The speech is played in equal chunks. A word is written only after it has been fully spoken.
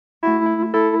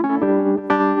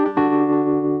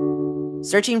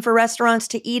Searching for restaurants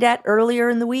to eat at earlier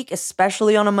in the week,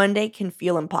 especially on a Monday, can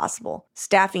feel impossible.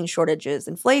 Staffing shortages,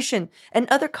 inflation, and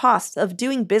other costs of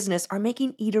doing business are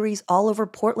making eateries all over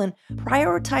Portland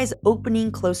prioritize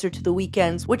opening closer to the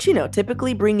weekends, which,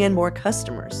 typically bring in more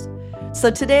customers. So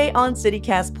today on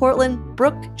CityCast Portland,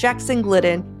 Brooke Jackson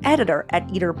Glidden, editor at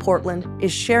Eater Portland,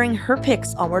 is sharing her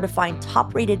picks on where to find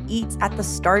top-rated eats at the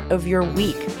start of your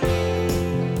week.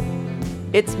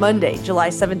 It's Monday, July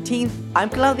 17th. I'm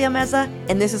Claudia Meza,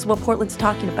 and this is what Portland's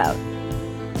talking about.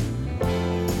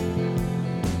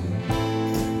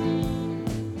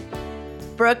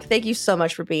 Brooke, thank you so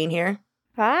much for being here.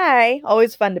 Hi.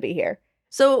 Always fun to be here.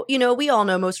 So, we all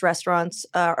know most restaurants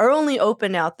are only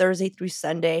open now Thursday through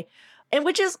Sunday, and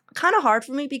which is kind of hard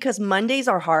for me because Mondays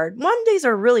are hard. Mondays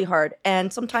are really hard,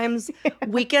 and sometimes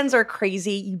weekends are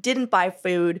crazy. You didn't buy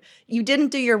food. You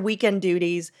didn't do your weekend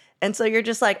duties. And so you're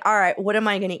just like, all right, what am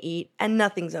I going to eat? And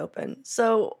nothing's open.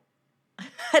 So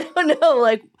I don't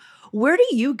know, where do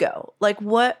you go?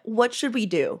 What should we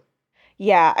do?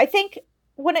 Yeah, I think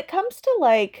when it comes to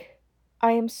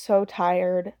I am so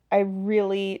tired. I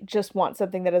really just want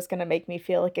something that is going to make me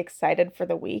feel excited for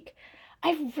the week.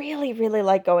 I really, really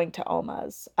like going to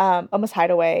Oma's, Oma's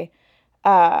Hideaway,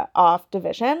 off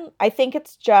Division. I think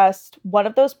it's just one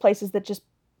of those places that just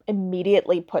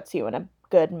immediately puts you in a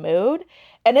good mood.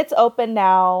 And it's open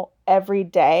now every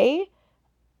day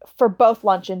for both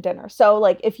lunch and dinner. So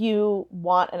if you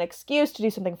want an excuse to do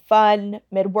something fun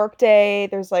mid-work day,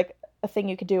 there's a thing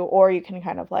you could do, or you can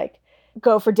kind of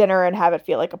go for dinner and have it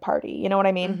feel like a party. You know what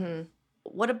I mean? Mm-hmm.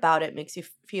 What about it makes you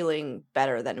feeling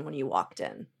better than when you walked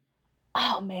in?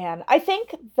 Oh man, I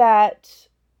think that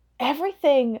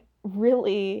everything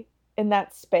really in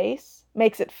that space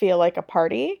makes it feel like a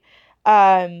party.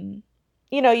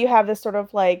 You have this sort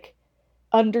of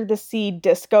under the sea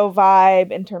disco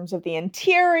vibe in terms of the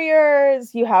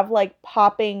interiors. You have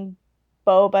popping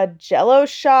boba jello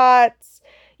shots.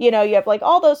 You have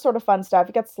all those sort of fun stuff.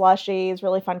 You got slushies,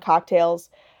 really fun cocktails.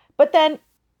 But then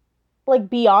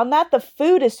beyond that, the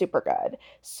food is super good.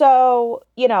 So,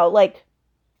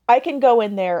 I can go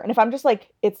in there, and if I'm just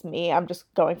it's me, I'm just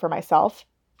going for myself,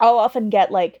 I'll often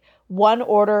get one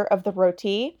order of the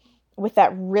roti with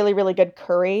that really, really good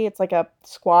curry. It's a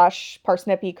squash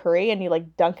parsnippy curry, and you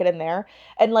dunk it in there.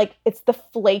 And it's the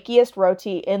flakiest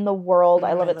roti in the world.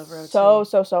 I love it so,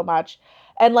 so, so much.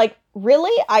 And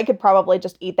really, I could probably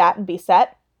just eat that and be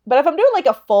set. But if I'm doing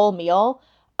a full meal,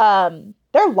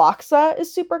 their laksa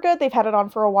is super good. They've had it on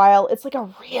for a while. It's a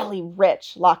really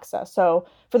rich laksa. So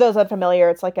for those unfamiliar,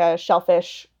 it's a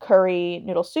shellfish curry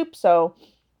noodle soup. So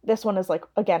this one is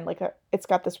again, it's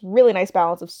got this really nice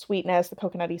balance of sweetness, the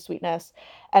coconutty sweetness,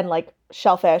 and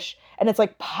shellfish. And it's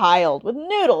piled with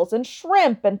noodles and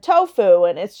shrimp and tofu.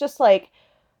 And it's just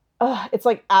it's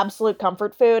absolute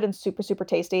comfort food and super, super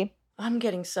tasty. I'm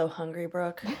getting so hungry,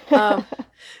 Brooke.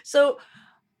 So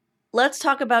let's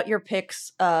talk about your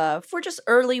picks for just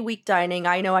early week dining.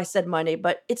 I know I said Monday,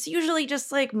 but it's usually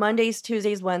just Mondays,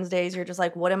 Tuesdays, Wednesdays. You're just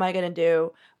what am I going to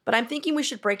do? But I'm thinking we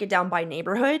should break it down by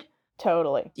neighborhood.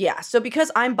 Totally. Yeah. So because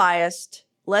I'm biased,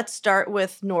 let's start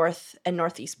with North and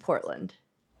Northeast Portland.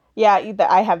 Yeah,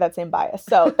 I have that same bias.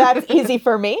 So that's easy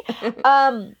for me.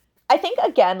 I think,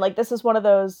 again, this is one of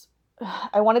those,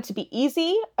 I want it to be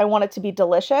easy. I want it to be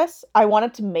delicious. I want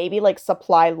it to maybe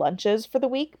supply lunches for the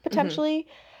week, potentially.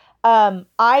 Mm-hmm.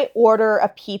 I order a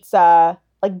pizza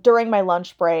during my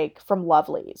lunch break from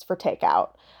Lovely's for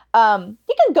takeout.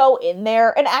 You can go in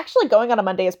there, and actually going on a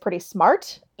Monday is pretty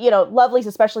smart. Lovely's,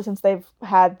 especially since they've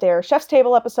had their Chef's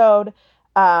Table episode.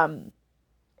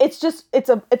 It's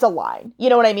a line. You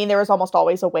know what I mean? There is almost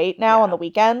always a wait now on the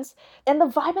weekends. And the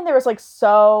vibe in there is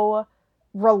so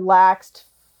relaxed,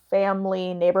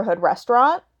 family neighborhood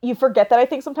restaurant. You forget that, I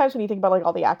think, sometimes when you think about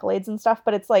all the accolades and stuff,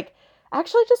 but it's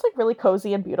actually just really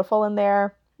cozy and beautiful in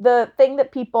there. The thing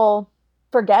that people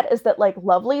forget is that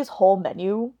Lovely's whole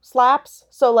menu slaps.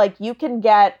 So you can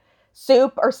get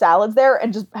soup or salads there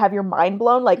and just have your mind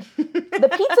blown. The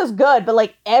pizza's good,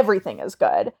 but everything is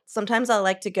good. Sometimes I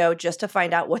like to go just to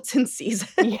find out what's in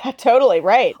season. Yeah, totally,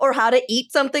 right. Or how to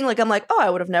eat something. I'm I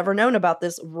would have never known about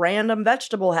this random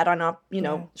vegetable had I not,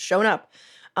 shown up.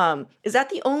 Is that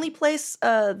the only place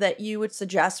that you would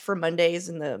suggest for Mondays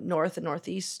in the North and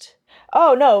Northeast?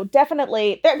 Oh, no,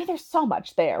 definitely. There's so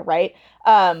much there, right?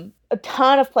 A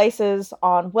ton of places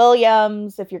on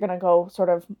Williams, if you're going to go sort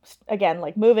of, again,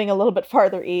 moving a little bit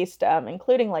farther east,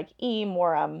 including Eam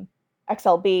or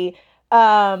XLB.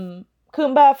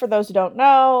 Kumba, for those who don't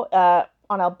know,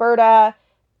 on Alberta.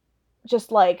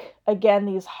 Just again,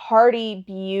 these hearty,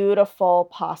 beautiful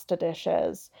pasta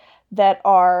dishes that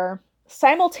are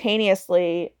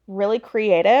simultaneously really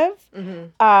creative,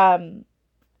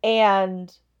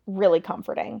 and really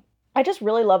comforting. I just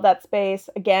really love that space.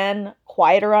 Again,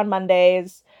 quieter on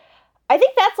Mondays. I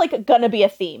think that's like gonna be a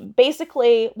theme.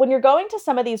 Basically, when you're going to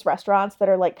some of these restaurants that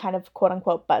are like kind of quote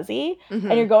unquote buzzy,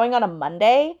 and you're going on a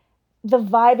Monday, the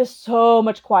vibe is so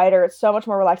much quieter. It's so much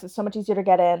more relaxed. It's so much easier to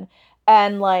get in.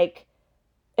 And like,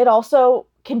 it also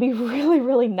can be really,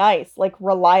 really nice, like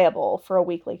reliable for a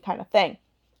weekly kind of thing.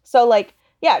 So like,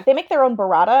 yeah, they make their own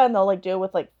burrata and they'll like do it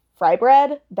with like fry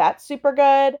bread. That's super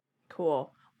good.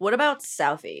 Cool. What about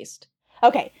Southeast?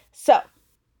 Okay, so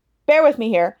bear with me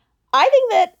here. I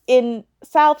think that in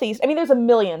Southeast, I mean, there's a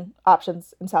million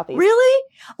options in Southeast. Really?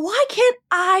 Why can't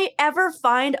I ever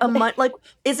find a like,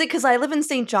 is it because I live in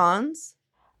St. John's?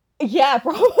 Yeah,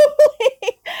 probably.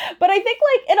 But I think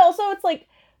like, and also it's like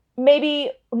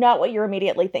maybe not what you're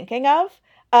immediately thinking of.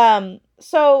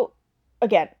 So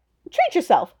again, treat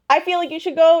yourself. I feel like you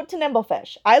should go to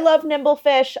Nimblefish. I love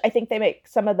Nimblefish. I think they make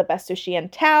some of the best sushi in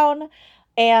town.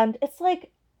 And it's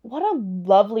like, what a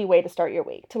lovely way to start your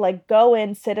week, to like go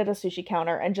in, sit at a sushi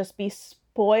counter and just be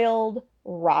spoiled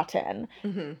rotten.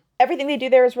 Everything they do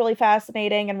there is really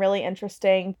fascinating and really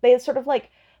interesting. They sort of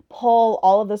like pull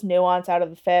all of this nuance out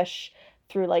of the fish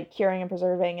through like curing and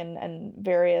preserving and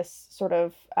various sort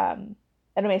of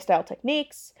anime style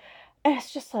techniques. And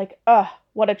it's just like,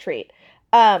 what a treat.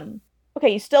 Okay,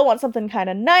 you still want something kind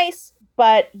of nice,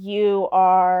 but you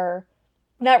are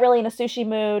not really in a sushi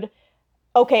mood.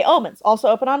 Okay Omens, also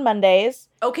open on Mondays.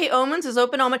 Okay Omens is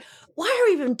open on Monday. Why are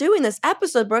we even doing this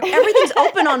episode, Brooke? Everything's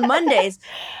open on Mondays.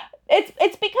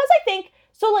 It's because I think,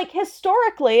 so like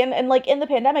historically and like in the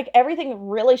pandemic, everything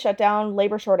really shut down,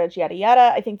 labor shortage, yada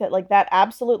yada. I think that like that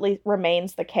absolutely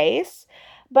remains the case.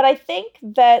 But I think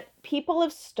that people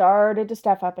have started to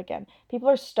step up again. People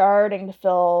are starting to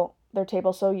fill their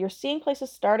table. So you're seeing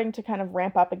places starting to kind of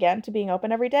ramp up again to being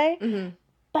open every day.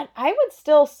 But I would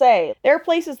still say there are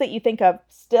places that you think of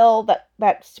still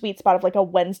that sweet spot of like a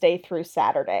Wednesday through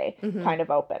Saturday kind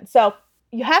of open. So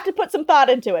you have to put some thought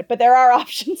into it, but there are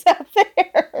options out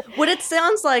there. What it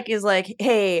sounds like is like,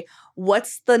 hey,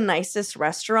 what's the nicest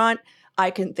restaurant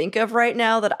I can think of right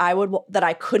now that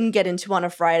I couldn't get into on a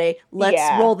Friday?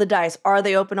 Let's roll the dice. Are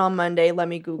they open on Monday? Let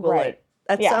me Google it.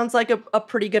 That sounds like a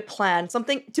pretty good plan.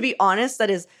 Something, to be honest,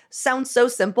 sounds so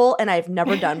simple and I've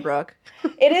never done, Brooke.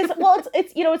 It is. Well,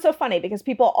 it's it's so funny because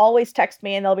people always text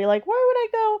me and they'll be like, where would I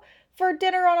go for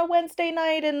dinner on a Wednesday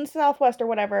night in Southwest or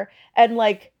whatever? And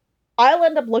like, I'll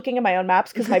end up looking at my own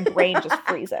maps because my brain just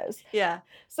freezes. Yeah.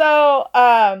 So,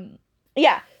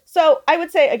 yeah. So I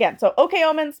would say again, so Okay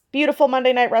Omens, beautiful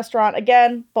Monday night restaurant.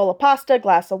 Again, bowl of pasta,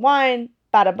 glass of wine,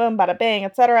 bada boom, bada bing,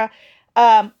 etc.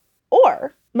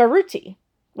 Or Maruti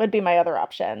would be my other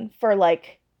option for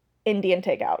like Indian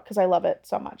takeout because I love it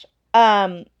so much.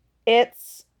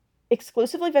 It's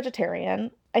exclusively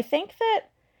vegetarian. I think that,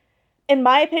 in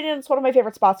my opinion, it's one of my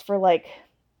favorite spots for like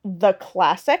the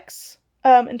classics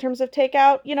in terms of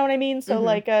takeout. You know what I mean? So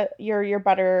like your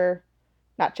butter,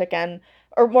 not chicken,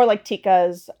 or more like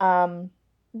tikkas.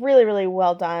 Really, really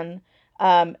well done.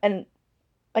 And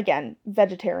again,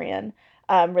 vegetarian,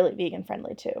 really vegan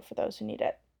friendly too for those who need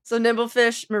it. So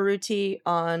Nimblefish, Maruti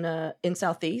on in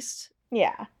Southeast.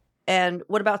 Yeah. And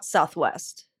what about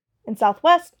Southwest? In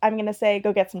Southwest, I'm going to say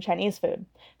go get some Chinese food.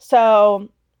 So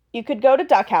you could go to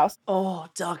Duck House. Oh,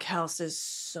 Duck House is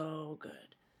so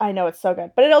good. I know, it's so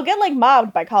good. But it'll get like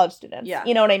mobbed by college students. Yeah.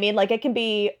 You know what I mean? Like it can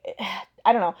be,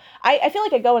 I don't know. I feel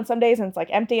like I go in some days and it's like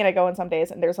empty, and I go in some days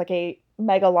and there's like a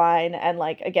mega line. And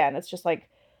like, again, it's just like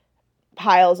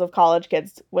piles of college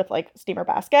kids with like steamer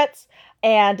baskets.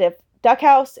 And if Duck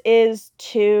House is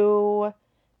too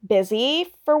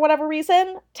busy for whatever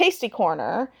reason, Tasty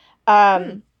Corner.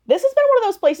 This has been one of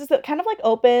those places that kind of like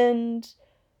opened,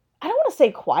 I don't want to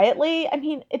say quietly. I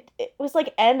mean, it was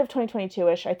like end of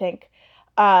 2022-ish, I think.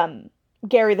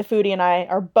 Gary the foodie and I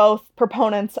are both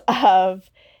proponents of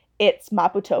its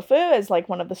mapo tofu as like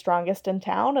one of the strongest in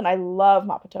town. And I love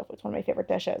mapo tofu. It's one of my favorite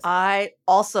dishes. I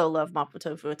also love mapo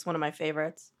tofu. It's one of my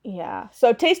favorites. Yeah.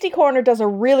 So Tasty Corner does a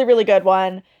really, really good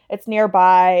one. It's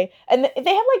nearby. And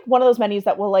they have like one of those menus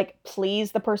that will like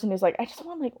please the person who's like, I just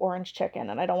want like orange chicken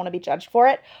and I don't want to be judged for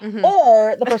it.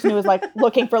 Or the person who is like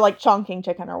looking for like Chongqing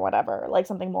chicken or whatever, like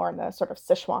something more in the sort of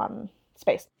Sichuan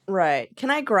space. Right. Can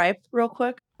I gripe real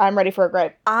quick? I'm ready for a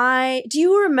gripe. Do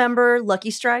you remember Lucky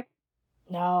Strike?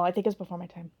 No, I think it was before my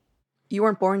time. You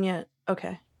weren't born yet.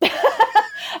 Okay.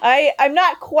 I'm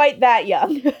not quite that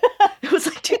young. It was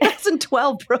like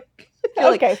 2012, Brooke.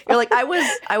 Okay, you're like, I was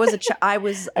a an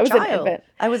child. infant.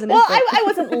 I was an Well, infant. I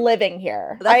wasn't living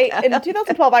here. In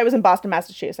 2012, I was in Boston,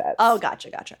 Massachusetts. Oh, gotcha.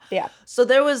 Yeah. So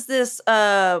there was this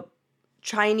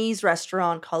Chinese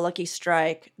restaurant called Lucky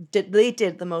Strike. They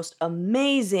did the most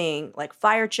amazing like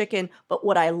fire chicken, but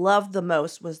what I loved the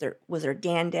most was their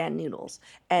dan dan noodles.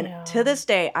 And to this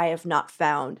day, I have not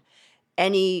found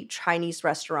any Chinese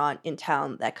restaurant in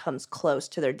town that comes close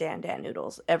to their dan dan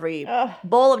noodles. Every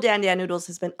bowl of dan dan noodles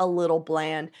has been a little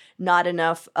bland, not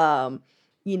enough of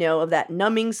that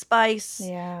numbing spice.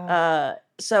 Yeah.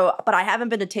 But I haven't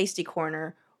been to Tasty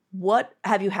Corner. What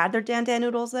have you had their dan dan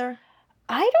noodles there?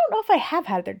 I don't know if I have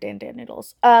had their dan dan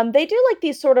noodles. They do like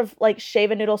these sort of like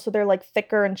shaven noodles, so they're like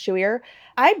thicker and chewier.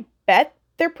 I bet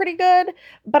they're pretty good,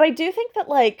 but I do think that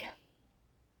like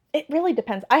it really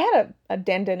depends. I had a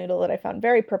dan dan noodle that I found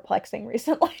very perplexing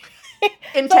recently.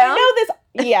 In so town? I know this.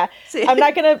 Yeah, I'm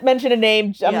not gonna mention a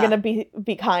name. I'm Yeah. gonna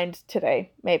be kind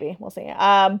today. Maybe we'll see.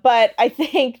 But I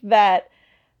think that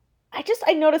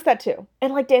I noticed that too.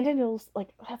 And like dan dan noodles, like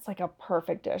that's like a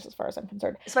perfect dish as far as I'm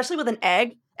concerned. Especially with an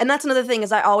egg. And that's another thing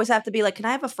is I always have to be like, can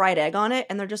I have a fried egg on it?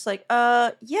 And they're just like,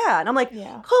 yeah. And I'm like,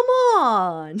 Yeah. come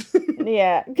on.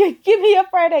 Yeah, give me a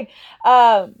fried egg.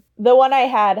 The one I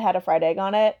had a fried egg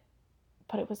on it,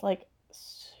 but it was like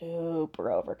super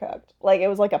overcooked. Like it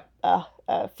was like a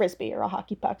frisbee or a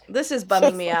hockey puck. This is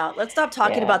bumming me out. Let's stop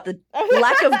talking Yeah. about the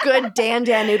lack of good dan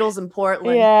dan noodles in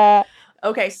Portland. Yeah.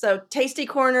 Okay, so Tasty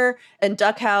Corner and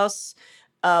Duck House.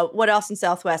 What else in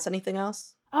Southwest? Anything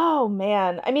else? Oh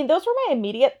man. I mean, those were my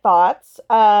immediate thoughts.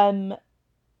 You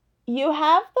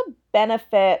have the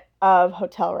benefit of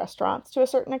hotel restaurants to a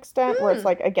certain extent, where it's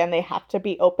like, again, they have to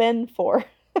be open for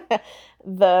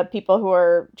the people who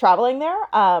are traveling there.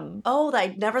 Oh,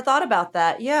 I never thought about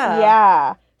that. Yeah.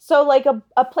 Yeah. So like a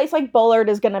place like Bullard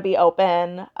is going to be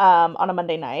open on a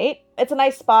Monday night. It's a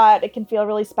nice spot. It can feel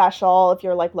really special if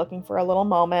you're like looking for a little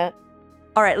moment.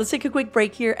 All right, let's take a quick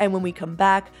break here. And when we come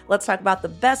back, let's talk about the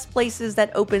best places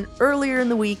that open earlier in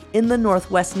the week in the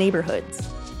Northwest neighborhoods.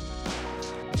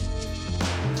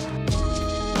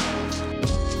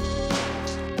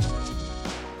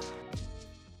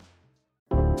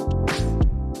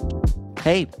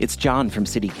 Hey, it's John from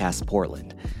CityCast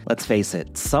Portland. Let's face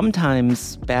it,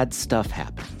 sometimes bad stuff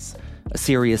happens. A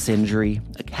serious injury,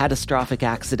 a catastrophic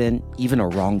accident, even a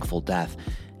wrongful death.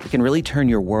 It can really turn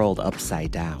your world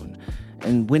upside down.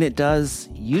 And when it does,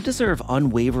 you deserve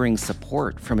unwavering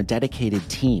support from a dedicated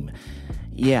team.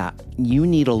 Yeah, you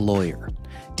need a lawyer.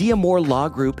 D'Amour Law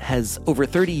Group has over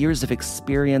 30 years of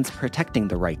experience protecting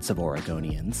the rights of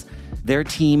Oregonians. Their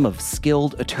team of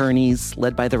skilled attorneys,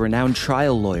 led by the renowned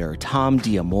trial lawyer Tom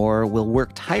D'Amour, will work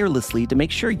tirelessly to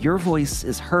make sure your voice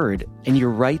is heard and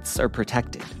your rights are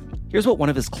protected. Here's what one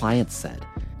of his clients said.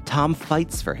 Tom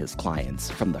fights for his clients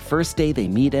from the first day they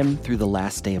meet him through the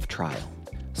last day of trial.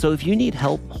 So if you need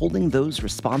help holding those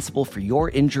responsible for your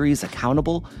injuries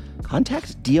accountable,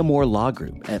 contact D'Amour Law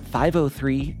Group at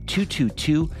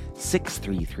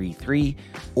 503-222-6333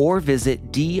 or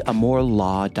visit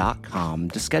d'amourlaw.com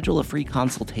to schedule a free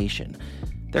consultation.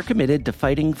 They're committed to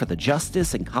fighting for the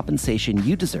justice and compensation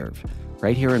you deserve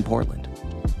right here in Portland.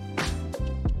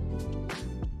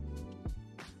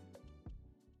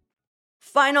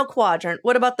 Final quadrant.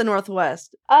 What about the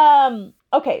Northwest?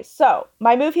 Okay, so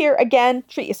my move here, again,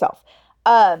 treat yourself.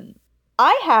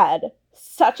 I had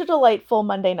such a delightful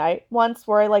Monday night once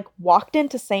where I like walked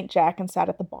into St. Jack and sat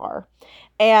at the bar.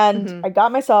 And I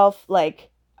got myself like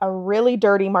a really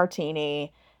dirty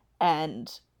martini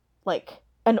and like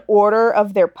an order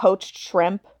of their poached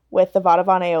shrimp with the vada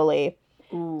von aioli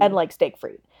and like steak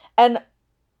frites. And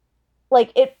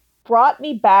like it brought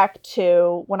me back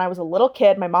to when I was a little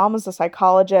kid. My mom was a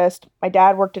psychologist. My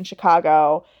dad worked in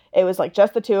Chicago. It was like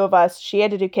just the two of us. She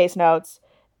had to do case notes.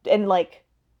 And like,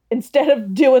 instead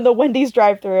of doing the Wendy's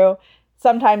drive-thru,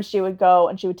 sometimes she would go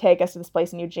and she would take us to this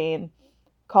place in Eugene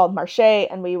called Marche.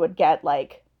 And we would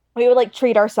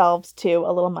treat ourselves to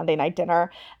a little Monday night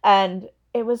dinner. And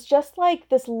it was just like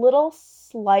this little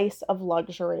slice of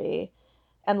luxury.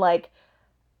 And like,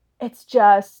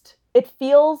 it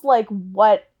feels like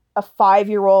what a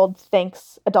 5-year-old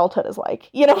thinks adulthood is like.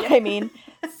 You know what I mean?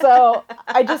 So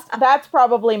that's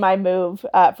probably my move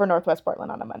for Northwest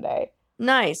Portland on a Monday.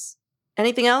 Nice.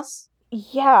 Anything else?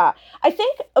 Yeah. I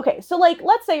think, okay, so like,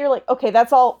 let's say you're like, okay,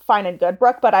 that's all fine and good,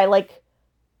 Brooke, but I like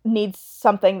need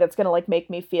something that's going to like make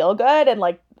me feel good. And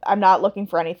like, I'm not looking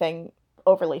for anything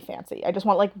overly fancy. I just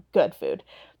want like good food.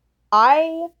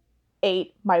 I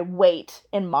ate my weight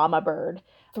in Mama Bird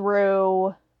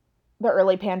through the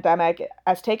early pandemic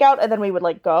as takeout, and then we would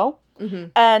like go.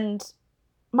 And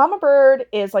Mama Bird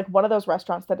is like one of those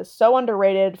restaurants that is so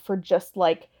underrated for just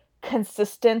like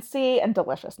consistency and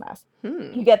deliciousness.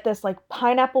 You get this like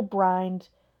pineapple brined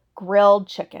grilled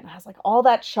chicken. It has like all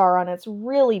that char on it. It's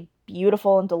really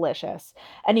beautiful and delicious.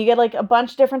 And you get like a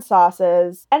bunch of different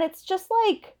sauces. And it's just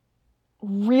like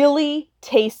really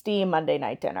tasty Monday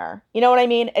night dinner. You know what I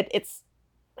mean? It's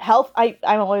health. I'm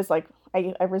always like,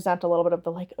 I resent a little bit of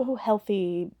the like, oh,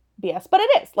 healthy BS. But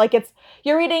it is. Like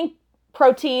you're eating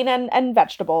protein and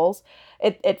vegetables.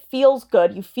 It feels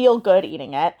good. You feel good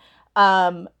eating it.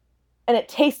 And it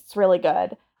tastes really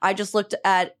good. I just looked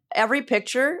at every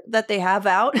picture that they have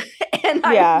out and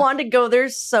I want to go there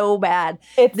so bad.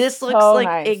 This looks so like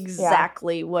nice.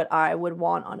 Exactly what I would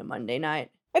want on a Monday night.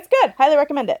 It's good. Highly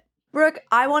recommend it. Brooke,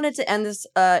 I wanted to end this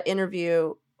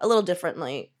interview a little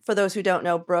differently. For those who don't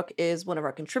know, Brooke is one of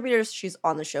our contributors. She's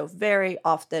on the show very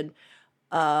often.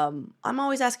 I'm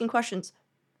always asking questions.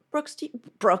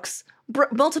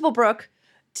 Multiple Brooke,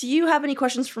 do you have any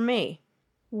questions for me?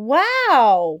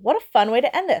 Wow, what a fun way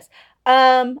to end this.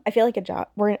 I feel like a job.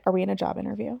 Are we in a job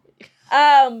interview?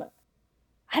 I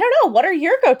don't know. What are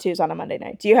your go-tos on a Monday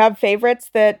night? Do you have favorites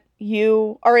that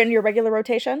you are in your regular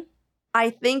rotation? I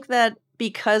think that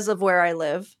because of where I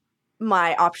live,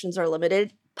 my options are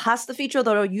limited.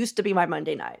 Pastificio used to be my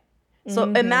Monday night. So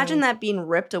imagine that being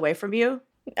ripped away from you.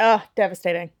 Oh,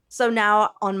 devastating. So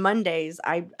now on Mondays,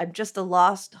 I'm just a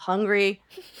lost, hungry...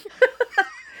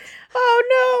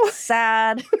 Oh, no.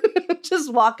 Sad.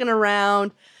 Just walking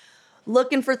around,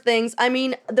 looking for things. I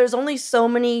mean, there's only so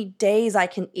many days I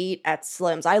can eat at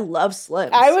Slim's. I love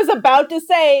Slim's. I was about to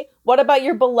say, what about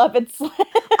your beloved Slim's?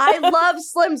 I love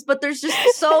Slim's, but there's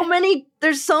just so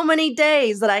many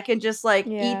days that I can just like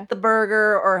eat the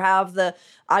burger or have the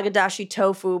agadashi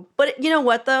tofu. But you know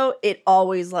what, though? It's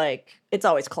always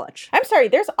clutch. I'm sorry,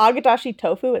 there's agadashi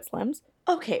tofu at Slim's?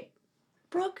 Okay,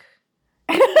 Brooke.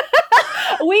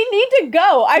 We need to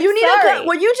go. You need to go.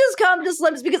 Well, you just come to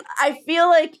Slim's because I feel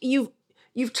like you've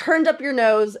turned up your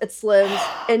nose at Slim's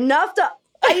enough to.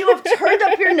 You have turned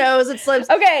up your nose at Slim's.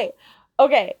 Okay.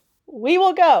 We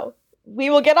will go. We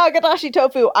will get agadashi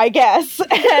tofu, I guess,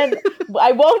 and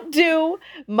I won't do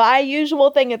my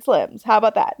usual thing at Slim's. How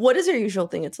about that? What is your usual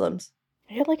thing at Slim's?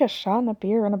 I had like a shot and a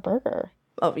beer and a burger.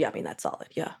 Oh, yeah, I mean, that's solid,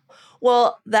 yeah.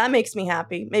 Well, that makes me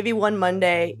happy. Maybe one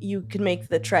Monday you can make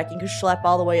the trek. You can schlep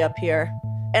all the way up here.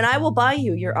 And I will buy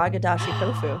you your agadashi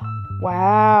tofu.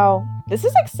 Wow. This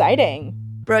is exciting.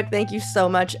 Brooke, thank you so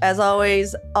much. As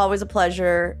always a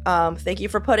pleasure. Thank you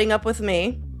for putting up with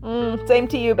me. Same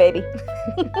to you, baby.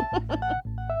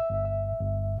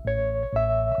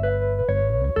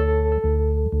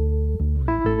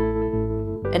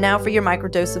 And now for your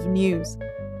microdose of news.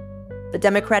 The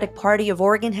Democratic Party of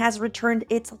Oregon has returned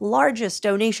its largest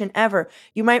donation ever.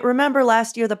 You might remember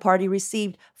last year the party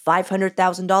received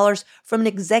 $500,000 from an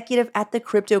executive at the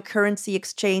cryptocurrency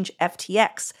exchange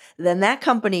FTX. Then that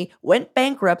company went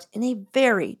bankrupt in a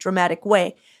very dramatic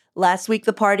way. Last week,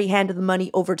 the party handed the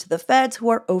money over to the feds, who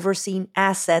are overseeing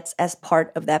assets as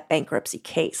part of that bankruptcy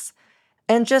case.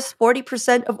 And just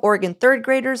 40% of Oregon third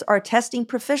graders are testing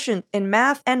proficient in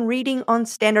math and reading on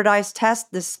standardized tests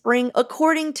this spring,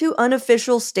 according to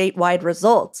unofficial statewide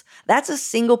results. That's a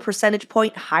single percentage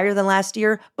point higher than last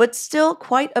year, but still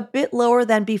quite a bit lower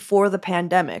than before the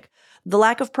pandemic. The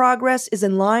lack of progress is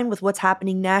in line with what's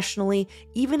happening nationally,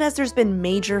 even as there's been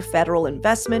major federal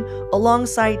investment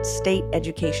alongside state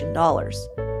education dollars.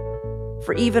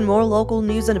 For even more local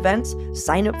news and events,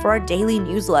 sign up for our daily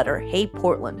newsletter, Hey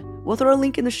Portland. We'll throw a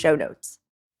link in the show notes.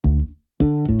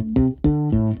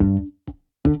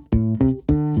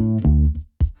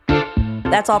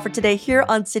 That's all for today here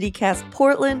on CityCast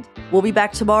Portland. We'll be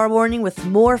back tomorrow morning with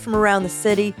more from around the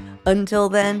city. Until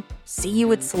then, see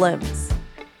you at Slim's.